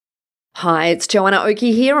Hi, it's Joanna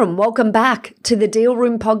Oakey here and welcome back to the Deal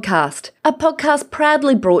Room podcast, a podcast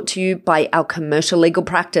proudly brought to you by our commercial legal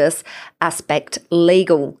practice, Aspect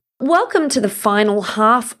Legal. Welcome to the final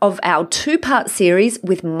half of our two-part series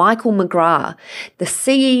with Michael McGrath, the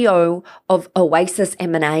CEO of Oasis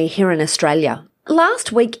M&A here in Australia.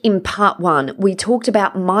 Last week in part one, we talked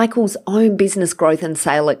about Michael's own business growth and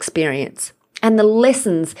sale experience and the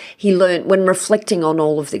lessons he learned when reflecting on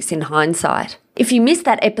all of this in hindsight. If you missed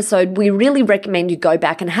that episode, we really recommend you go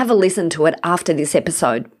back and have a listen to it after this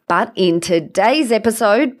episode. But in today's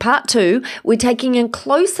episode, part two, we're taking a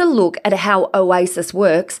closer look at how Oasis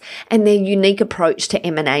works and their unique approach to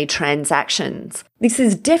M&A transactions. This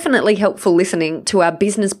is definitely helpful listening to our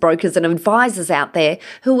business brokers and advisors out there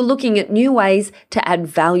who are looking at new ways to add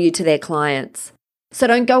value to their clients. So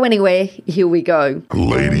don't go anywhere, here we go.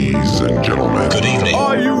 Ladies and gentlemen, good evening.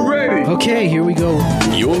 Are you ready? Okay, here we go.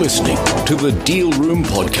 You're listening to the Deal Room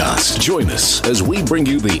podcast. Join us as we bring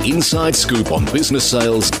you the inside scoop on business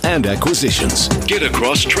sales and acquisitions. Get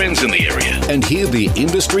across trends in the area and hear the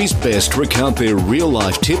industry's best recount their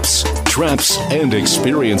real-life tips, traps, and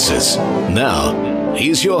experiences. Now,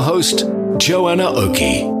 here's your host, Joanna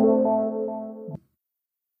Oakey.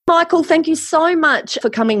 Michael, thank you so much for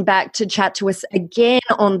coming back to chat to us again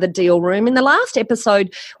on the Deal Room. In the last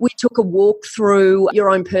episode, we took a walk through your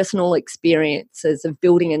own personal experiences of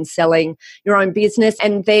building and selling your own business,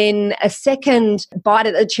 and then a second bite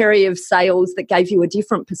at the cherry of sales that gave you a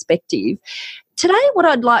different perspective. Today, what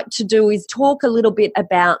I'd like to do is talk a little bit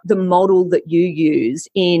about the model that you use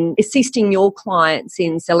in assisting your clients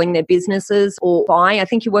in selling their businesses or buying. I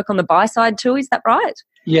think you work on the buy side too, is that right?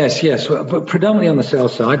 Yes, but predominantly on the sell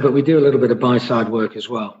side, but we do a little bit of buy side work as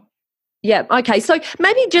well. Yeah, okay. So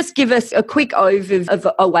maybe just give us a quick overview of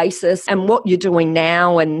Oasis and what you're doing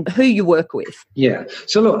now and who you work with. Yeah.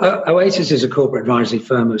 So look, Oasis is a corporate advisory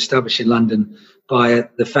firm established in London by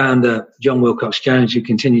the founder, John Wilcox-Jones, who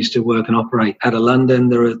continues to work and operate out of London.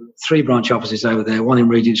 There are 3 branch offices over there, one in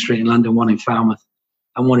Regent Street in London, one in Falmouth,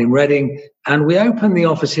 and one in Reading. And we opened the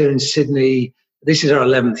office here in Sydney. This is our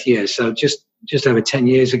 11th year, so just over 10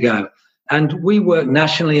 years ago. And we work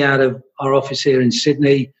nationally out of our office here in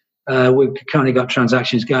Sydney. We've currently got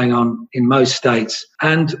transactions going on in most states.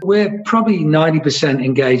 And we're probably 90%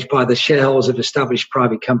 engaged by the shareholders of established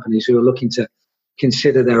private companies who are looking to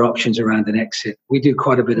consider their options around an exit. We do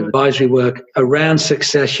quite a bit of advisory work around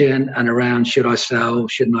succession and around should I sell,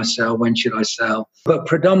 shouldn't I sell, when should I sell. But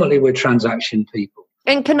predominantly we're transaction people.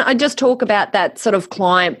 And can I just talk about that sort of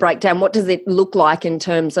client breakdown? What does it look like in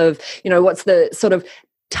terms of, what's the sort of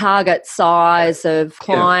target size of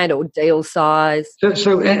client or deal size?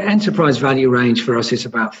 So enterprise value range for us is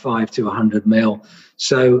about 5 to 100 mil.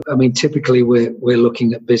 So, typically we're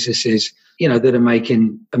looking at businesses, that are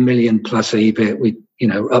making $1 million plus EBIT,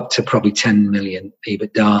 up to probably 10 million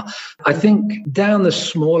EBITDA. I think down the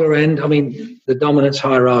smaller end, the dominance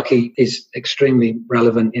hierarchy is extremely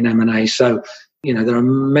relevant in M&A. So, there are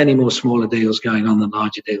many more smaller deals going on than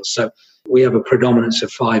larger deals. So we have a predominance of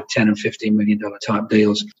 $5, $10 and $15 million type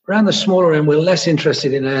deals. Around the smaller end, we're less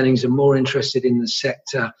interested in earnings and more interested in the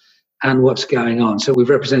sector and what's going on. So we've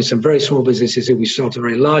represented some very small businesses who we sold to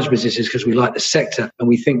very large businesses because we like the sector and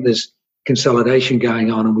we think there's consolidation going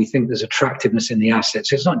on and we think there's attractiveness in the assets.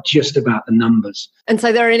 So it's not just about the numbers. And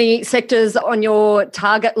so there are any sectors on your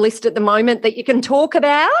target list at the moment that you can talk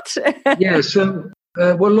about? Yeah, so...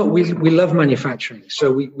 well, look, we love manufacturing.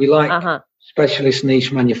 So we like specialist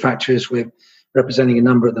niche manufacturers. We're representing a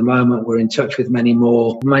number at the moment. We're in touch with many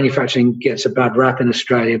more. Manufacturing gets a bad rap in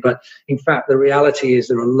Australia. But in fact, the reality is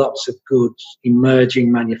there are lots of good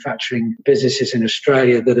emerging manufacturing businesses in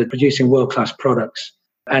Australia that are producing world-class products.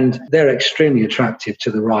 And they're extremely attractive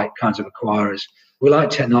to the right kinds of acquirers. We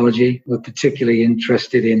like technology. We're particularly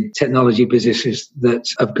interested in technology businesses that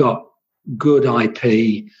have got good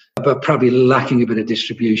IP, but probably lacking a bit of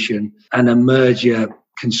distribution, and a merger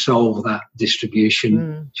can solve that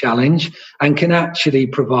distribution challenge and can actually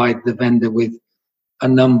provide the vendor with a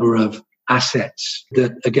number of assets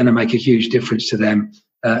that are going to make a huge difference to them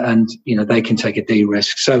and they can take a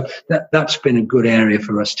de-risk. So that's been a good area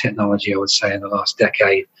for us, technology, I would say, in the last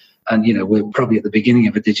decade. And, we're probably at the beginning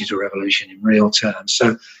of a digital revolution in real terms.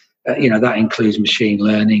 So, that includes machine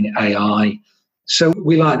learning, AI. So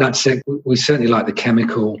we like that sector. We certainly like the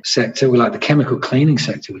chemical sector. We like the chemical cleaning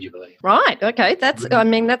sector, would you believe? Right. Okay.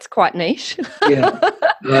 That's quite niche. Yeah.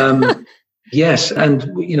 Yes. And,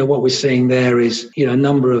 what we're seeing there is, a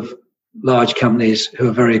number of large companies who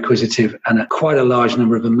are very acquisitive and quite a large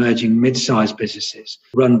number of emerging mid-sized businesses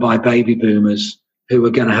run by baby boomers who are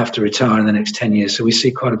going to have to retire in the next 10 years. So we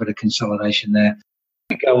see quite a bit of consolidation there.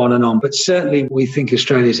 go on and on. But certainly we think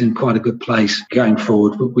Australia's in quite a good place going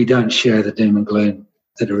forward. But we don't share the doom and gloom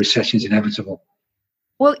that a recession is inevitable.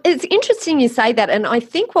 Well, it's interesting you say that. And I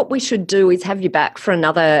think what we should do is have you back for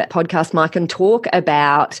another podcast, Mike, and talk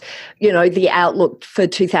about, the outlook for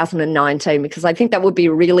 2019, because I think that would be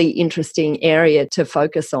a really interesting area to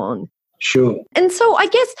focus on. Sure. And so I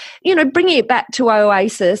guess, bringing it back to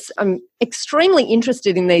Oasis, I'm extremely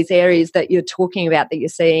interested in these areas that you're talking about, that you're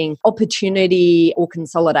seeing opportunity or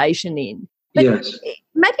consolidation in. But yes.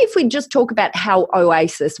 Maybe if we just talk about how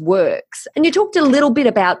Oasis works. And you talked a little bit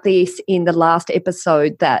about this in the last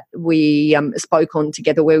episode that we spoke on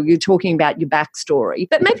together, where you were talking about your backstory.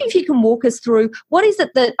 But maybe if you can walk us through, what is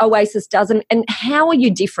it that Oasis does, and how are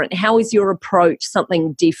you different? How is your approach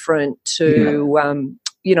something different to,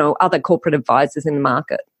 other corporate advisors in the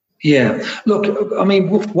market? Yeah. Look, I mean,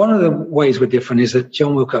 one of the ways we're different is that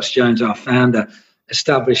John Wilcox-Jones, our founder,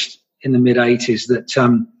 established in the mid-'80s that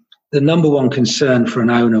the number one concern for an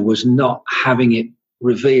owner was not having it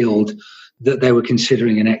revealed that they were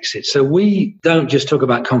considering an exit. So we don't just talk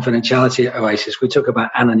about confidentiality at Oasis, we talk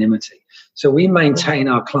about anonymity. So we maintain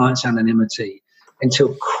our clients' anonymity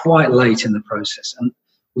until quite late in the process. And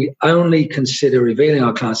we only consider revealing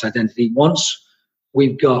our client's identity once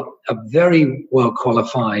we've got a very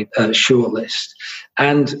well-qualified shortlist.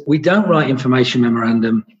 And we don't write information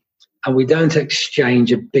memorandum, and we don't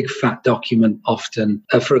exchange a big fat document often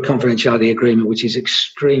for a confidentiality agreement, which is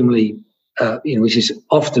extremely, which is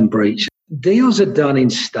often breached. Deals are done in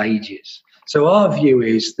stages. So our view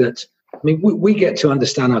is that, we get to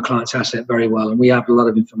understand our client's asset very well, and we have a lot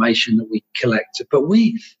of information that we collect, but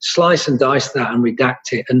we slice and dice that and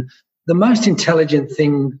redact it. And the most intelligent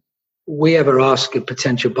thing we ever ask a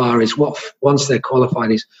potential buyer is, once they're qualified,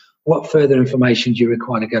 is what further information do you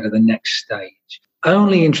require to go to the next stage?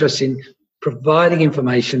 Only interested in providing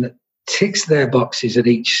information that ticks their boxes at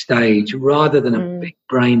each stage, rather than a big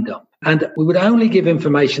brain dump. And we would only give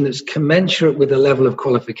information that's commensurate with the level of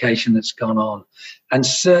qualification that's gone on. And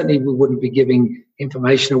certainly we wouldn't be giving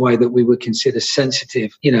information away that we would consider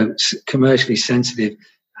sensitive, commercially sensitive.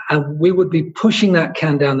 And we would be pushing that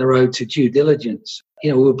can down the road to due diligence.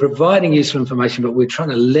 We're providing useful information, but we're trying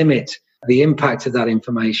to limit the impact of that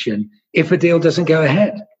information if a deal doesn't go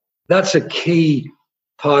ahead. That's a key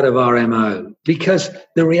part of our MO, because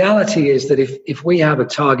the reality is that if we have a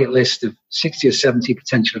target list of 60 or 70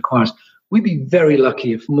 potential acquirers, we'd be very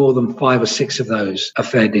lucky if more than 5 or 6 of those are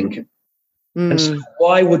fair dinkum. And so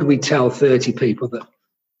why would we tell 30 people that,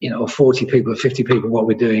 or 40 people or 50 people what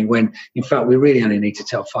we're doing, when in fact we really only need to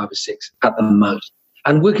tell 5 or 6 at the most?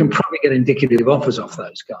 And we can probably get indicative offers off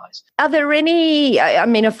those guys. Are there any,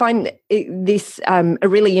 I find this a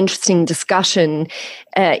really interesting discussion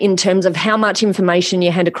in terms of how much information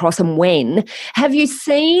you hand across and when. Have you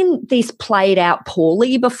seen this played out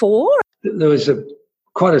poorly before? There was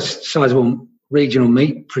quite a sizable regional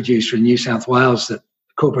meat producer in New South Wales that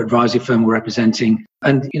the corporate advisory firm were representing.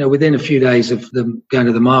 And, within a few days of them going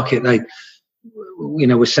to the market, they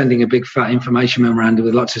we're sending a big fat information memorandum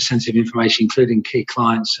with lots of sensitive information, including key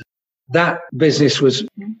clients. That business was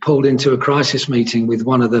pulled into a crisis meeting with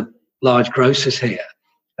one of the large grocers here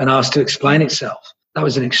and asked to explain itself. That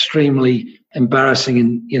was an extremely embarrassing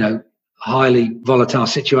and, highly volatile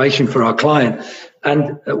situation for our client.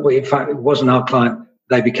 And in fact, it wasn't our client.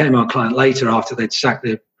 They became our client later after they'd sacked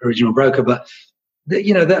the original broker. But,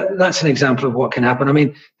 that's an example of what can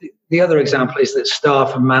happen. The other example is that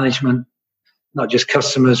staff and management, not just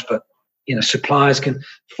customers, but suppliers, can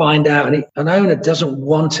find out, and an owner doesn't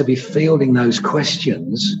want to be fielding those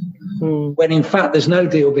questions when in fact there's no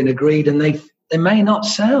deal been agreed, and they may not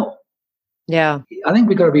sell. Yeah, I think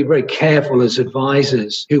we've got to be very careful as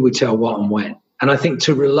advisors who we tell what and when. And I think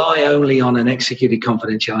to rely only on an executed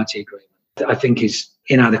confidentiality agreement, I think, is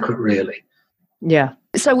inadequate, really. Yeah.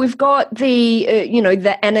 So we've got the,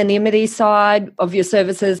 the anonymity side of your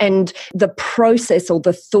services and the process or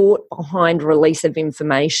the thought behind release of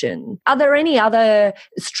information. Are there any other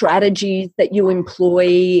strategies that you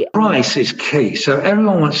employ? Price is key. So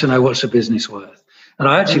everyone wants to know what's a business worth. And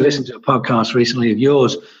I actually listened to a podcast recently of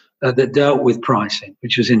yours that dealt with pricing,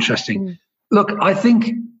 which was interesting. Look, I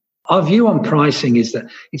think our view on pricing is that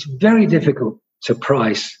it's very difficult to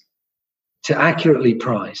accurately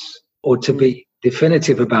price, or to be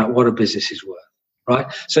definitive about what a business is worth, right?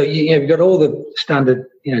 So you've got all the standard,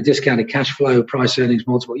 discounted cash flow, price earnings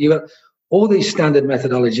multiple. You've got all these standard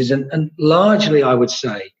methodologies, and largely, I would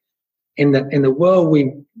say, in the world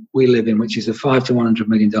we live in, which is a $5 to $100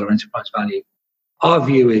 million enterprise value, our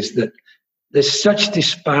view is that there's such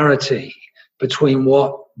disparity between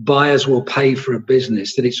what buyers will pay for a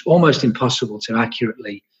business that it's almost impossible to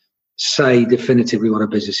accurately say definitively what a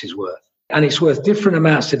business is worth. And it's worth different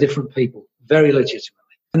amounts to different people, very legitimately.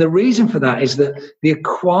 And the reason for that is that the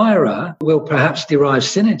acquirer will perhaps derive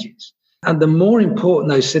synergies. And the more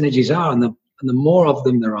important those synergies are, and the more of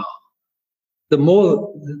them there are, the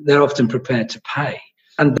more they're often prepared to pay.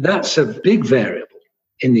 And that's a big variable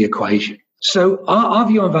in the equation. So our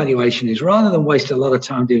view on valuation is, rather than waste a lot of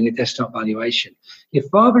time doing a desktop valuation, you're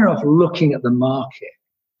far better off looking at the market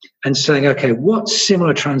and saying, okay, what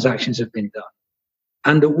similar transactions have been done?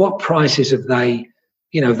 And at what prices have they,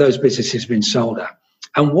 those businesses been sold at?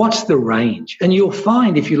 And what's the range? And you'll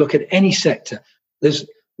find, if you look at any sector,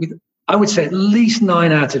 I would say at least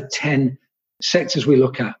 9 out of 10 sectors we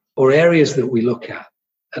look at, or areas that we look at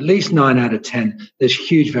least 9 out of 10, there's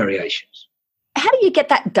huge variations. How do you get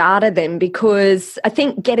that data then? Because I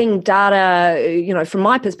think getting data, from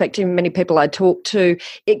my perspective, many people I talk to,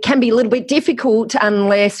 it can be a little bit difficult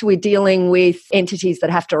unless we're dealing with entities that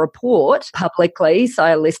have to report publicly,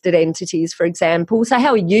 so listed entities, for example. So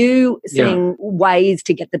how are you seeing ways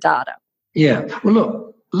to get the data? Yeah. Well,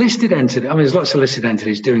 look, listed entity, there's lots of listed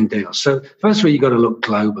entities doing deals. So first of all, you've got to look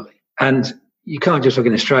globally. And you can't just look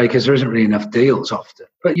in Australia because there isn't really enough deals often.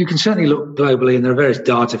 But you can certainly look globally, and there are various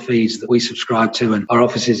data feeds that we subscribe to and our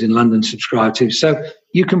offices in London subscribe to. So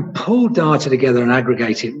you can pull data together and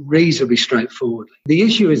aggregate it reasonably straightforwardly. The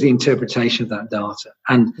issue is the interpretation of that data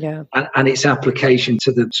and its application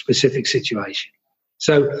to the specific situation.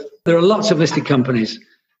 So there are lots of listed companies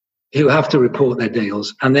who have to report their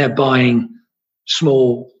deals, and they're buying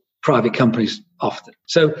small private companies often.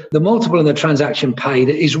 So the multiple in the transaction paid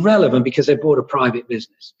is relevant because they bought a private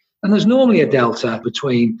business. And there's normally a delta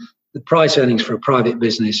between the price earnings for a private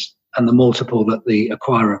business and the multiple that the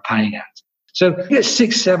acquirer are paying at. So you get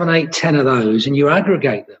 6, 7, 8, 10 of those, and you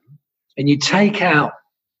aggregate them and you take out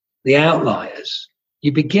the outliers,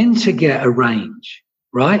 you begin to get a range,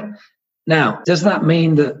 right? Now, does that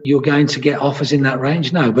mean that you're going to get offers in that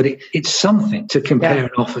range? No, but it's something to compare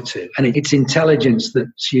an offer to, and it's intelligence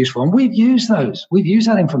that's useful. And we've used those. We've used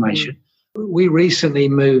that information. We recently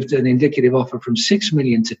moved an indicative offer from 6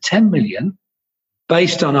 million to 10 million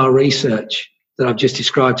based on our research that I've just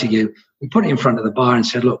described to you. We put it in front of the buyer and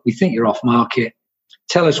said, look, we think you're off market.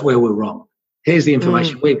 Tell us where we're wrong. Here's the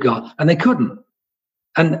information we've got. And they couldn't.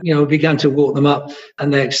 And, we began to walk them up,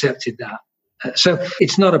 and they accepted that. So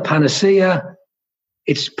it's not a panacea.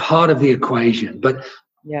 It's part of the equation. But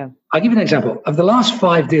I'll give you an example. Of the last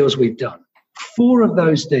 5 deals we've done, 4 of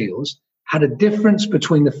those deals had a difference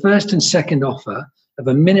between the first and second offer of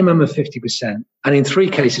a minimum of 50%, and in 3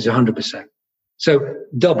 cases, 100%. So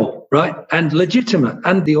double, right? And legitimate.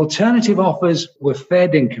 And the alternative offers were fair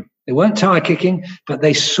dinkum. They weren't tire kicking, but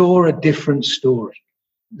they saw a different story.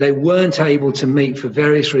 They weren't able to meet, for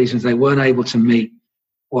various reasons, they weren't able to meet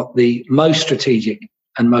what the most strategic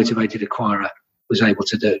and motivated acquirer was able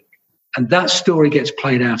to do. And that story gets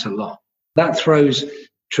played out a lot. That throws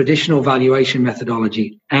traditional valuation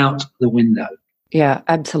methodology out the window. Yeah,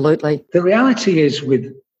 absolutely. The reality is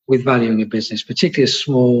with valuing a business, particularly a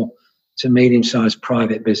small to medium-sized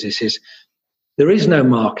private business, is there is no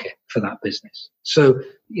market for that business. So,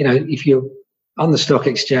 if you're on the stock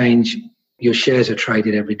exchange, your shares are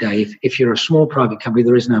traded every day. If you're a small private company,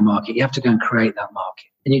 there is no market. You have to go and create that market.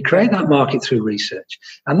 And you create that market through research.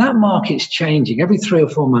 And that market's changing. Every 3 or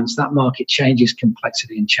 4 months, that market changes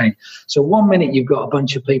complexity and change. So one minute you've got a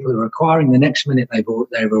bunch of people who are acquiring. The next minute they've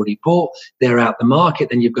already bought. They're out the market.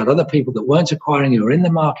 Then you've got other people that weren't acquiring who are in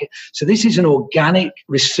the market. So this is an organic,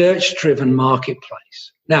 research-driven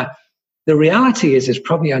marketplace. Now, the reality is there's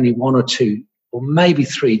probably only 1 or 2 or maybe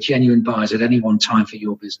 3 genuine buyers at any one time for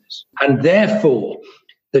your business. And therefore,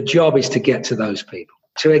 the job is to get to those people,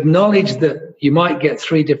 to acknowledge that you might get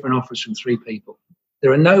 3 different offers from 3 people.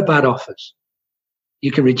 There are no bad offers.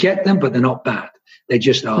 You can reject them, but they're not bad. They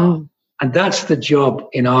just are. And that's the job,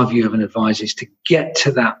 in our view, of an advisor, is to get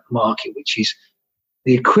to that market, which is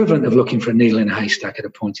the equivalent of looking for a needle in a haystack at a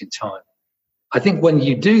point in time. I think when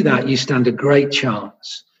you do that, you stand a great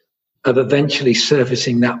chance of eventually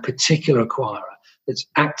surfacing that particular acquirer that's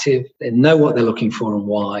active. They know what they're looking for and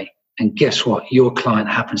why. And guess what? Your client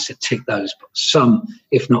happens to tick those, some,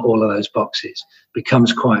 if not all of those boxes,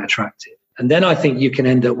 becomes quite attractive. And then I think you can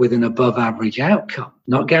end up with an above average outcome.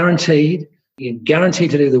 Not guaranteed. You're guaranteed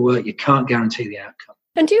to do the work. You can't guarantee the outcome.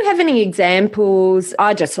 And do you have any examples?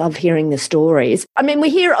 I just love hearing the stories. We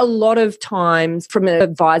hear a lot of times from an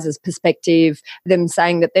advisor's perspective, them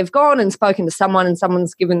saying that they've gone and spoken to someone and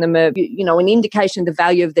someone's given them an indication of the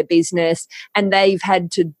value of their business, and they've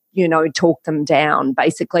had to, talk them down,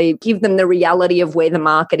 basically give them the reality of where the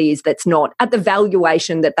market is that's not at the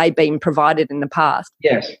valuation that they've been provided in the past.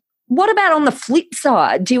 Yes. What about on the flip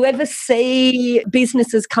side? Do you ever see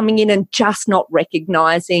businesses coming in and just not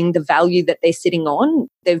recognising the value that they're sitting on?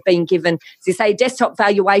 They've been given, as you say, desktop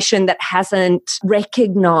valuation that hasn't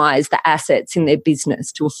recognised the assets in their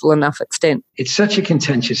business to a full enough extent. It's such a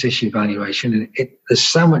contentious issue, valuation, and there's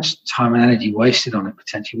so much time and energy wasted on it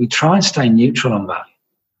potentially. We try and stay neutral on value.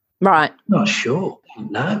 Right. Not sure.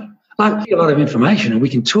 No. Like, we get a lot of information and we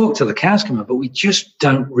can talk till the cows come up, but we just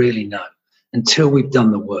don't really know until we've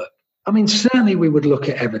done the work. I mean, certainly we would look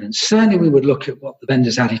at evidence. Certainly we would look at what the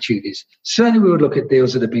vendor's attitude is. Certainly we would look at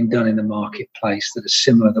deals that have been done in the marketplace that are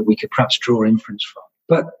similar that we could perhaps draw inference from.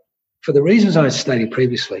 But for the reasons I stated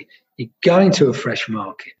previously, you go into a fresh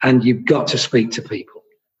market and you've got to speak to people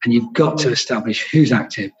and you've got to establish who's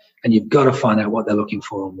active and you've got to find out what they're looking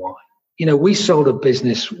for and why. You know, we sold a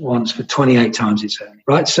business once for 28 times its earnings,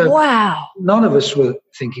 right? So wow. None of us were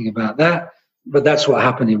thinking about that, but that's what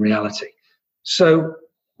happened in reality. So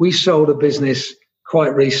we sold a business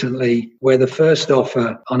quite recently where the first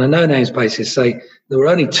offer on a no-names basis, say there were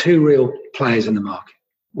only two real players in the market.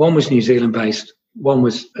 One was New Zealand-based, one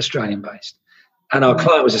was Australian-based. And our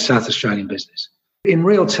client was a South Australian business. In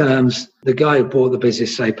real terms, the guy who bought the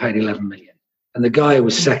business, say, paid 11 million. And the guy who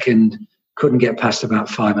was second couldn't get past about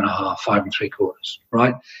 5.5, 5.75,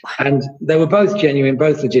 right? And they were both genuine,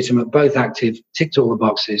 both legitimate, both active, ticked all the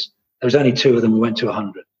boxes. There was only two of them who went to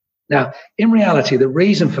 100. Now, in reality, the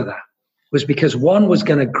reason for that was because one was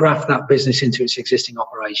going to graft that business into its existing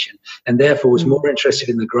operation and therefore was more interested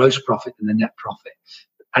in the gross profit than the net profit.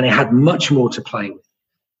 And it had much more to play with.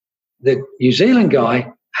 The New Zealand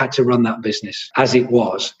guy had to run that business as it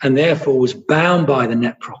was and therefore was bound by the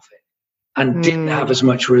net profit and didn't have as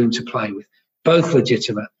much room to play with. Both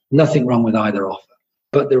legitimate, nothing wrong with either offer.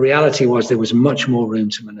 But the reality was there was much more room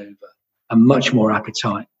to maneuver and much more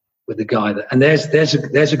appetite with the guy that, and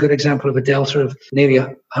there's a good example of a delta of nearly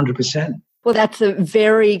 100%. Well, that's a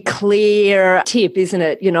very clear tip, isn't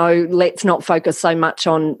it? You know, let's not focus so much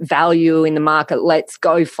on value in the market. Let's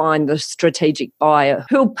go find the strategic buyer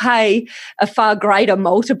who'll pay a far greater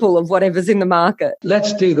multiple of whatever's in the market.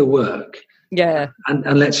 Let's do the work. Yeah.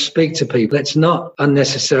 And let's speak to people. Let's not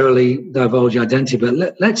unnecessarily divulge identity,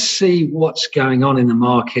 but let's see what's going on in the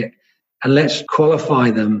market and let's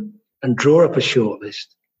qualify them and draw up a shortlist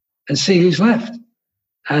and see who's left.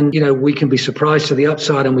 And, you know, we can be surprised to the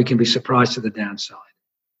upside and we can be surprised to the downside.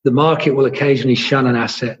 The market will occasionally shun an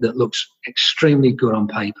asset that looks extremely good on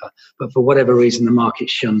paper, but for whatever reason, the market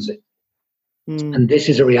shuns it. And this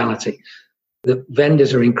is a reality that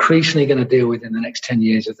vendors are increasingly going to deal with in the next 10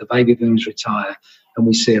 years as the baby boomers retire. And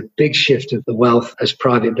we see a big shift of the wealth as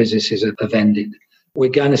private businesses have ended.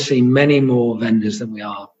 We're going to see many more vendors than we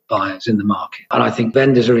are buyers in the market. And I think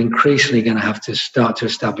vendors are increasingly going to have to start to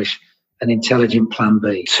establish an intelligent plan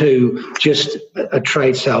B to just a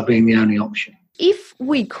trade sale being the only option. If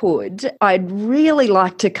we could, I'd really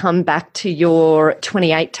like to come back to your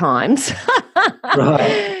 28 times.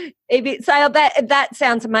 Right. EBIT sale, that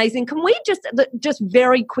sounds amazing. Can we just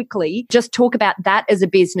very quickly just talk about that as a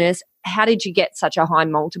business? How did you get such a high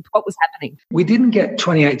multiple? What was happening? We didn't get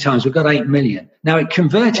 28 times. We got 8 million. Now, it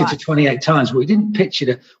converted to 28 times, but we didn't pitch it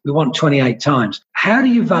at, we want 28 times. How do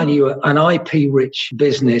you value an IP-rich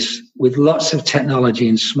business with lots of technology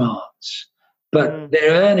and smarts, but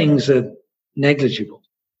their earnings are negligible?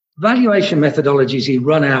 Valuation methodologies you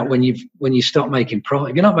run out when you stop making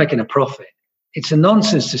profit. If you're not making a profit, it's a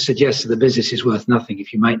nonsense to suggest that the business is worth nothing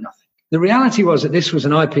if you make nothing. The reality was that this was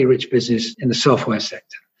an IP-rich business in the software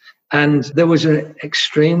sector. And there was an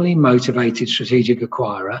extremely motivated strategic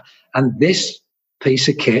acquirer. And this piece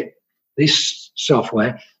of kit, this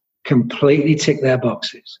software, completely ticked their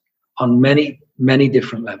boxes on many, many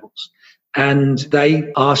different levels. And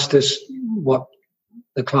they asked us what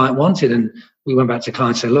the client wanted. And we went back to the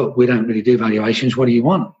client and said, look, we don't really do valuations. What do you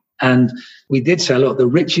want? And we did say, look, the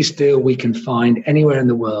richest deal we can find anywhere in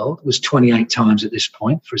the world was 28 times at this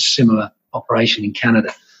point for a similar operation in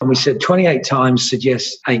Canada. And we said 28 times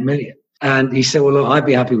suggests 8 million. And he said, well, look, I'd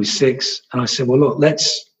be happy with 6. And I said, well, look,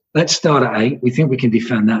 let's start at 8. We think we can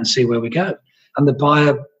defend that and see where we go. And the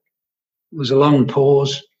buyer was a long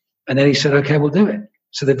pause. And then he said, okay, we'll do it.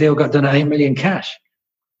 So the deal got done at 8 million cash.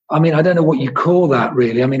 I mean, I don't know what you call that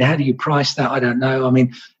really. I mean, how do you price that? I don't know. I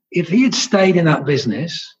mean, if he had stayed in that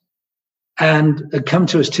business and had come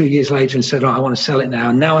to us 2 years later and said, oh, I want to sell it now,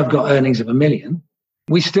 and now I've got earnings of 1 million,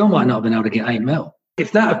 we still might not have been able to get 8 mil.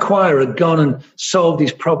 If that acquirer had gone and solved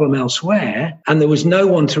his problem elsewhere and there was no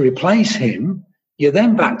one to replace him, you're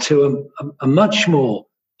then back to a much more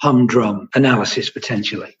humdrum analysis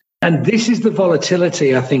potentially. And this is the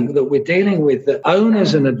volatility, I think, that we're dealing with, that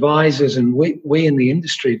owners and advisors and we in the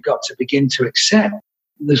industry have got to begin to accept.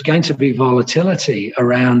 there's going to be volatility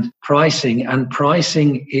around pricing, and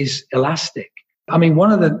pricing is elastic. I mean,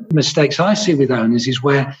 one of the mistakes I see with owners is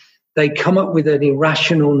where they come up with an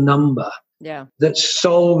irrational number that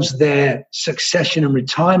solves their succession and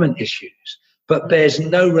retirement issues, but bears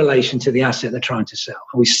no relation to the asset they're trying to sell.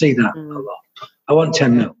 And we see that a lot. I want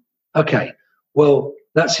 10 mil. Okay, well,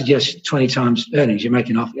 that suggests 20 times earnings you're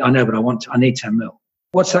making off. I know, but I need 10 mil.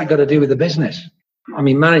 What's that got to do with the business? I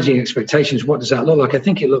mean, managing expectations, what does that look like? I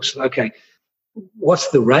think it looks like, okay, what's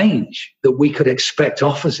the range that we could expect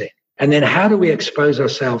offers it? And then how do we expose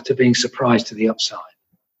ourselves to being surprised to the upside?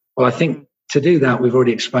 Well, I think to do that, we've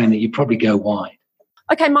already explained that you probably go wide.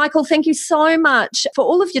 Okay, Michael, thank you so much for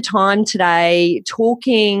all of your time today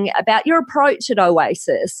talking about your approach at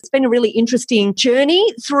Oasis. It's been a really interesting journey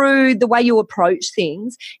through the way you approach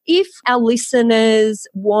things. If our listeners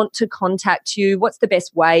want to contact you, what's the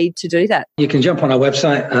best way to do that? You can jump on our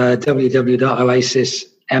website,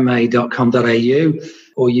 www.oasisma.com.au,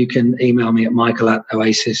 or you can email me at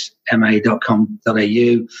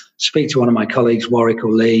michael@oasisma.com.au. Speak to one of my colleagues, Warwick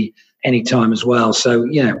or Lee, anytime as well. So,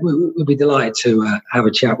 we'll be delighted to have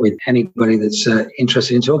a chat with anybody that's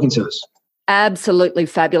interested in talking to us. Absolutely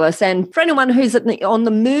fabulous. And for anyone who's on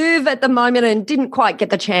the move at the moment and didn't quite get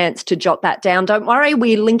the chance to jot that down, don't worry,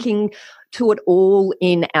 we're linking to it all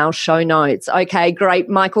in our show notes. Okay, great.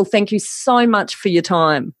 Michael, thank you so much for your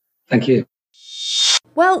time. Thank you.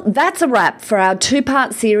 Well, that's a wrap for our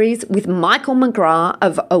two-part series with Michael McGrath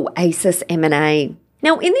of Oasis M&A.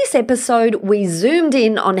 Now, in this episode, we zoomed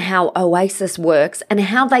in on how Oasis works and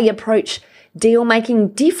how they approach deal making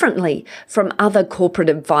differently from other corporate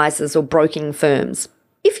advisors or broking firms.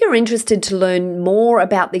 If you're interested to learn more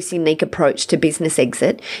about this unique approach to business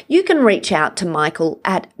exit, you can reach out to Michael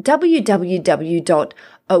at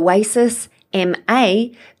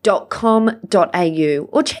www.oasisma.com.au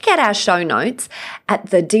or check out our show notes at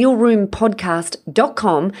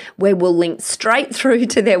thedealroompodcast.com, where we'll link straight through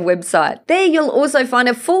to their website. There you'll also find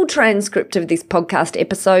a full transcript of this podcast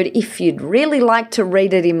episode if you'd really like to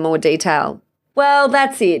read it in more detail. Well,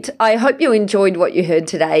 that's it. I hope you enjoyed what you heard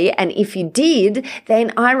today. And if you did,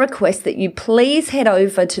 then I request that you please head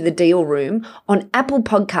over to the Deal Room on Apple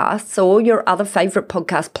Podcasts or your other favorite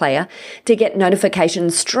podcast player to get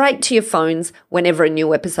notifications straight to your phones whenever a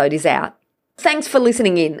new episode is out. Thanks for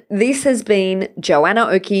listening in. This has been Joanna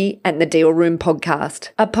Oakey and the Deal Room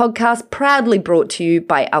Podcast, a podcast proudly brought to you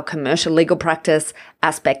by our commercial legal practice,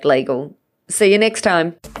 Aspect Legal. See you next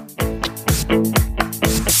time.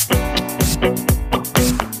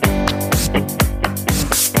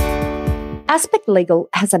 Aspect Legal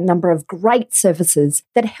has a number of great services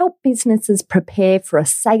that help businesses prepare for a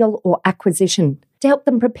sale or acquisition, to help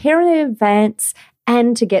them prepare in advance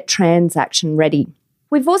and to get transaction ready.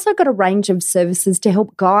 We've also got a range of services to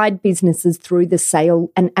help guide businesses through the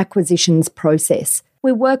sale and acquisitions process.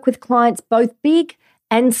 We work with clients both big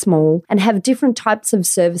and small and have different types of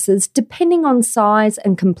services depending on size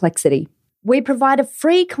and complexity. We provide a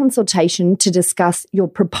free consultation to discuss your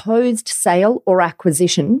proposed sale or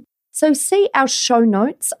acquisition. So see our show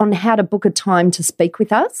notes on how to book a time to speak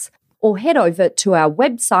with us, or head over to our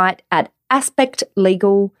website at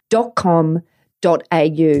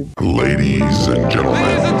aspectlegal.com.au. Ladies and gentlemen.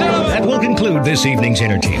 That will conclude this evening's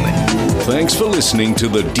entertainment. Thanks for listening to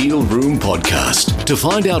the Deal Room Podcast. To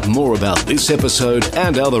find out more about this episode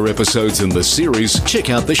and other episodes in the series, check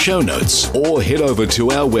out the show notes or head over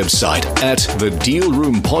to our website at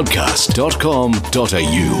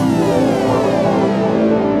thedealroompodcast.com.au.